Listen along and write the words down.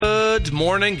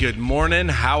Good morning.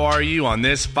 How are you on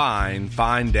this fine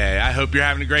day? I hope you're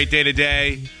having a great day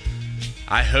today.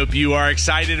 I hope you are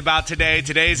excited about today.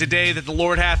 Today is a day that the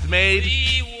Lord hath made.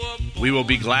 We will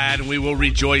be glad and we will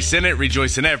rejoice in it.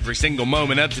 Rejoice in every single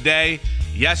moment of today.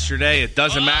 Yesterday, it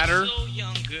doesn't matter.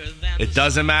 It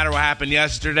doesn't matter what happened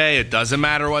yesterday. It doesn't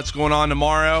matter what's going on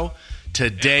tomorrow.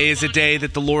 Today is a day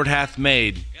that the Lord hath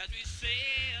made.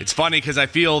 It's funny because I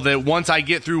feel that once I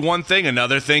get through one thing,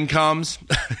 another thing comes.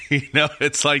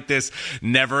 It's like this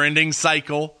never-ending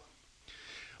cycle.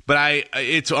 But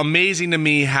it's amazing to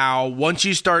me how once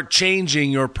you start changing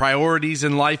your priorities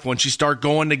in life, once you start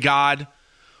going to God,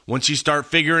 once you start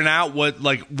figuring out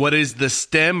what is the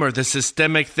stem or the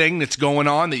systemic thing that's going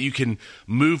on that you can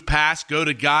move past, go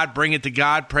to God, bring it to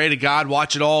God, pray to God,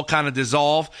 watch it all kind of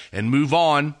dissolve and move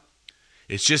on.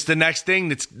 It's just the next thing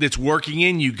that's working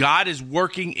in you. God is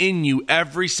working in you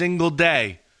every single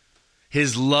day.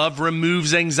 His love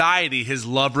removes anxiety. His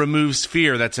love removes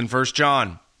fear. That's in 1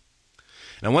 John.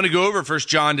 And I want to go over 1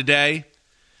 John today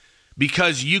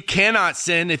because you cannot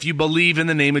sin if you believe in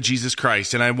the name of Jesus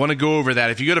Christ. And I want to go over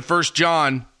that. If you go to 1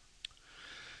 John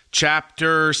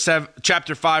chapter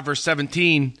 5, verse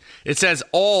 17, it says,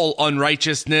 all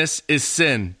unrighteousness is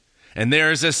sin, and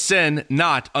there is a sin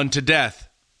not unto death.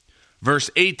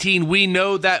 Verse 18, we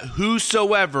know that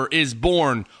whosoever is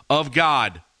born of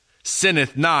God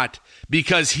sinneth not,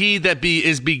 because he that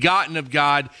is begotten of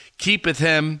God keepeth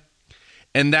him,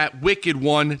 and that wicked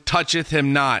one toucheth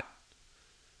him not.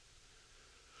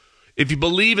 If you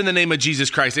believe in the name of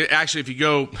Jesus Christ, actually, if you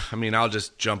go, I'll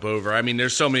just jump over.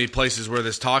 There's so many places where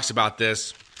this talks about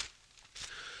this.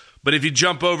 But if you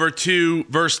jump over to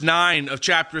verse 9 of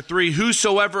chapter 3,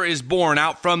 whosoever is born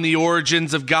out from the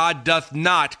origins of God doth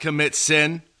not commit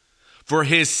sin, for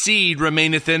his seed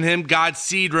remaineth in him, God's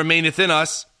seed remaineth in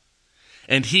us,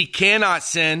 and he cannot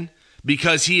sin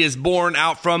because he is born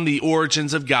out from the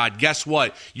origins of God. Guess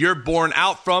what? You're born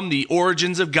out from the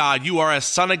origins of God. You are a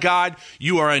son of God.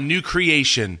 You are a new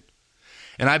creation.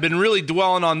 And I've been really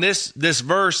dwelling on this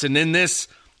verse and in this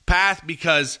path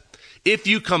because if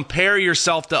you compare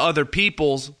yourself to other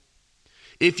people's,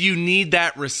 if you need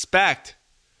that respect,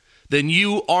 then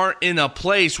you aren't in a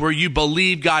place where you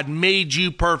believe God made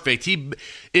you perfect.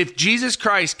 If Jesus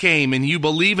Christ came and you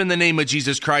believe in the name of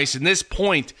Jesus Christ, and this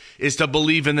point is to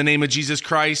believe in the name of Jesus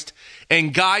Christ,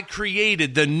 and God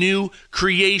created the new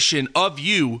creation of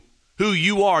you, who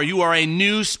you are a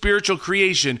new spiritual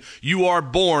creation. You are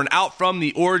born out from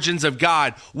the origins of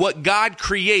God. What God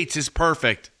creates is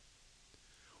perfect.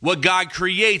 What God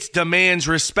creates demands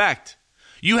respect.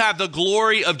 You have the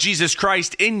glory of Jesus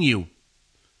Christ in you.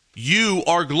 You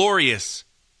are glorious.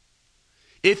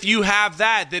 If you have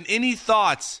that, then any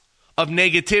thoughts of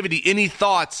negativity, any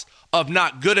thoughts of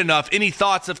not good enough, any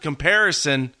thoughts of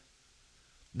comparison,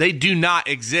 they do not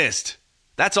exist.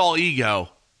 That's all ego.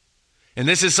 And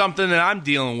this is something that I'm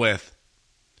dealing with.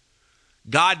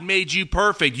 God made you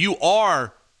perfect. You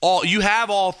have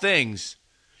all things.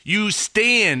 You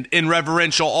stand in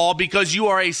reverential awe because you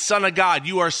are a son of God.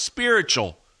 You are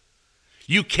spiritual.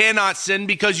 You cannot sin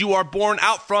because you are born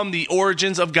out from the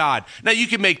origins of God. Now, you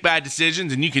can make bad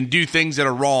decisions and you can do things that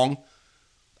are wrong,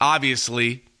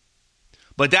 obviously,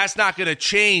 but that's not going to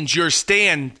change your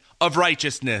stand of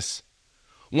righteousness.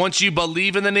 Once you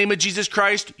believe in the name of Jesus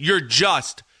Christ, you're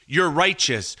just, you're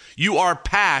righteous. You are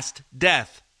past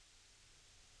death.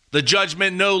 The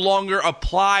judgment no longer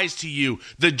applies to you.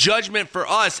 The judgment for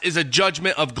us is a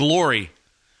judgment of glory.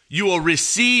 You will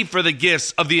receive for the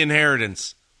gifts of the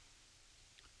inheritance.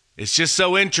 It's just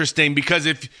so interesting because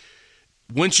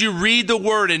once you read the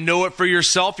word and know it for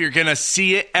yourself, you're going to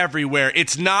see it everywhere.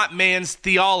 It's not man's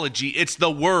theology. It's the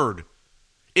word.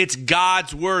 It's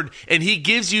God's word. And he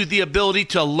gives you the ability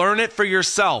to learn it for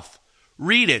yourself.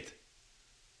 Read it.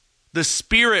 The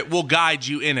Spirit will guide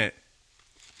you in it.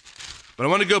 But I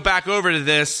want to go back over to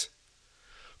this.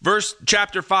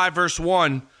 Chapter 5, verse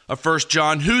 1 of 1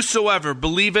 John. Whosoever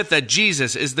believeth that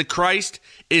Jesus is the Christ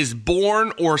is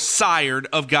born or sired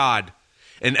of God.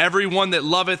 And every one that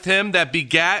loveth him that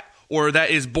begat, or that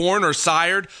is born or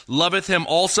sired, loveth him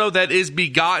also that is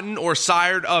begotten or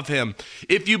sired of him.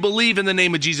 If you believe in the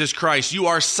name of Jesus Christ, you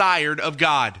are sired of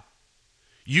God.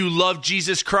 You love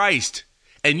Jesus Christ.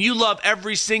 And you love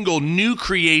every single new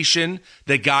creation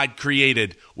that God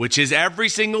created, which is every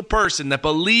single person that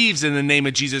believes in the name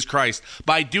of Jesus Christ.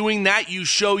 By doing that, you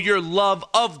show your love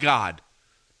of God,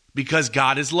 because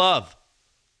God is love.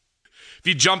 If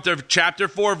you jump to chapter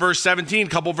 4, verse 17, a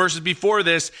couple verses before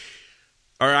this,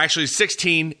 or actually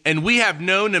 16, and we have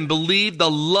known and believed the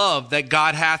love that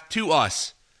God hath to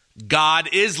us. God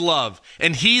is love,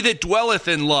 and he that dwelleth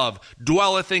in love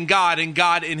dwelleth in God, and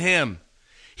God in him.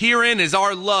 Herein is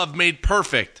our love made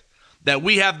perfect, that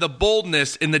we have the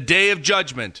boldness in the day of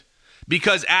judgment.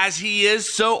 Because as he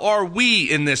is, so are we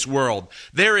in this world.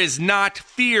 There is not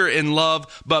fear in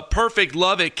love, but perfect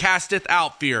love it casteth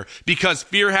out fear, because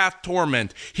fear hath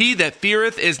torment. He that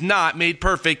feareth is not made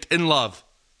perfect in love.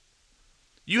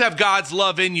 You have God's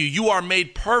love in you. You are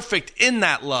made perfect in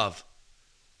that love.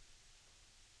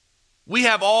 We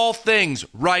have all things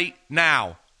right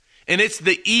now. And it's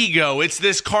the ego, it's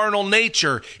this carnal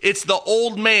nature, it's the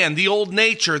old man, the old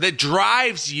nature that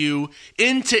drives you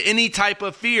into any type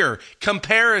of fear,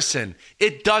 comparison.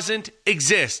 It doesn't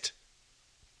exist.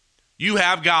 You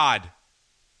have God.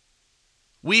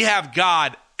 We have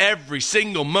God every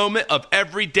single moment of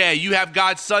every day. You have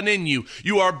God's Son in you.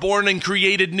 You are born and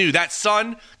created new. That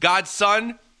Son, God's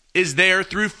Son, is there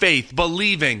through faith,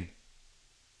 believing.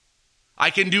 I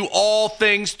can do all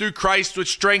things through Christ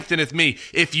which strengtheneth me.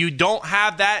 If you don't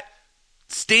have that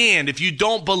stand, if you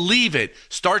don't believe it,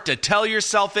 start to tell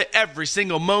yourself it every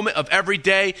single moment of every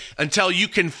day until you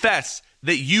confess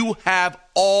that you have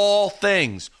all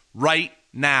things right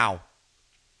now.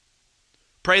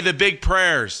 Pray the big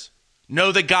prayers.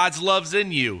 Know that God's love's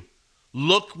in you.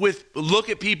 Look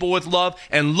at people with love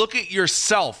and look at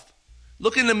yourself.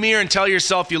 Look in the mirror and tell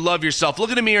yourself you love yourself. Look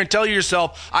in the mirror and tell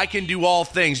yourself, I can do all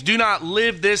things. Do not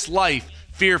live this life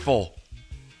fearful,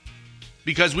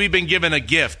 because we've been given a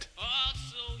gift.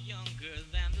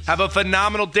 Have a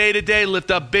phenomenal day today.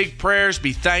 Lift up big prayers.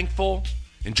 Be thankful.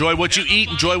 Enjoy what you eat.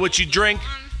 Enjoy what you drink.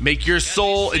 Make your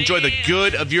soul enjoy the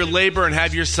good of your labor and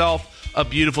have yourself a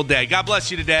beautiful day. God bless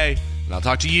you today, and I'll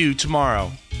talk to you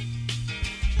tomorrow.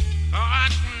 I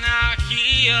can now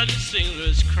hear the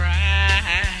sailors cry.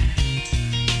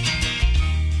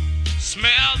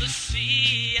 Smell the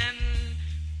sea and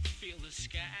feel the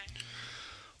sky.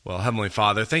 Well, Heavenly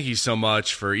Father, thank you so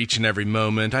much for each and every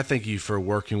moment. I thank you for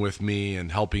working with me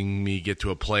and helping me get to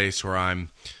a place where I'm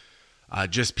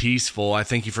just peaceful. I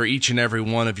thank you for each and every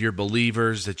one of your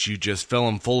believers, that you just fill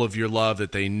them full of your love,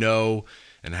 that they know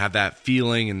and have that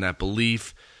feeling and that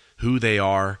belief who they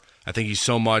are. I thank you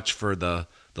so much for the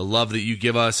love that you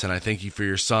give us, and I thank you for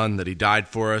your Son, that he died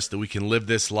for us, that we can live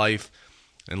this life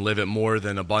and live it more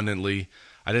than abundantly.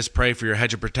 I just pray for your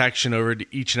hedge of protection over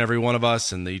each and every one of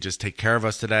us, and that you just take care of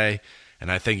us today.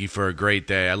 And I thank you for a great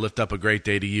day. I lift up a great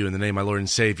day to you in the name of my Lord and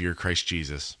Savior, Christ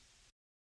Jesus.